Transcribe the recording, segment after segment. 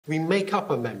We make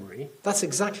up a memory. That's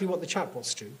exactly what the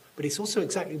chatbots do, but it's also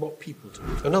exactly what people do.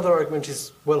 Another argument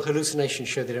is, well, hallucinations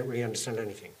show they don't really understand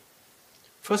anything.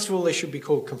 First of all, they should be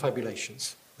called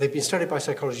confabulations. They've been studied by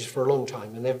psychologists for a long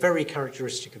time, and they're very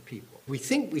characteristic of people. We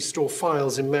think we store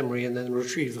files in memory and then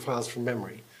retrieve the files from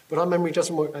memory, but our memory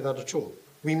doesn't work like that at all.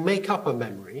 We make up a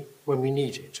memory when we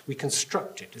need it. We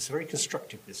construct it. It's a very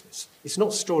constructive business. It's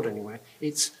not stored anywhere.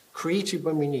 It's created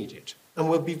when we need it. And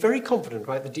we'll be very confident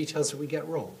about the details that we get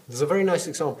wrong. There's a very nice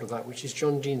example of that, which is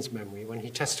John Dean's memory when he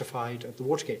testified at the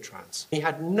Watergate trials. He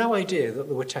had no idea that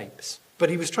there were tapes, but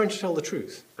he was trying to tell the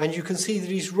truth. And you can see that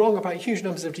he's wrong about huge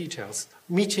numbers of details.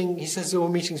 He says there were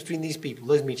meetings between these people.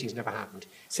 Those meetings never happened.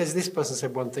 He says this person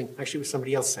said one thing. Actually, it was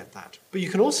somebody else said that. But you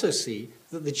can also see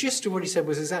that the gist of what he said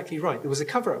was exactly right. There was a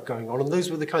cover-up going on, and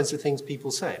those were the kinds of things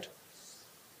people said.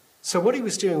 So what he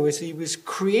was doing was he was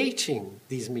creating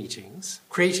these meetings,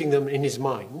 creating them in his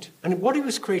mind, and what he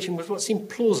was creating was what seemed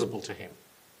plausible to him.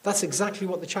 That's exactly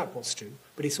what the chatbots do,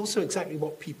 but it's also exactly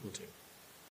what people do.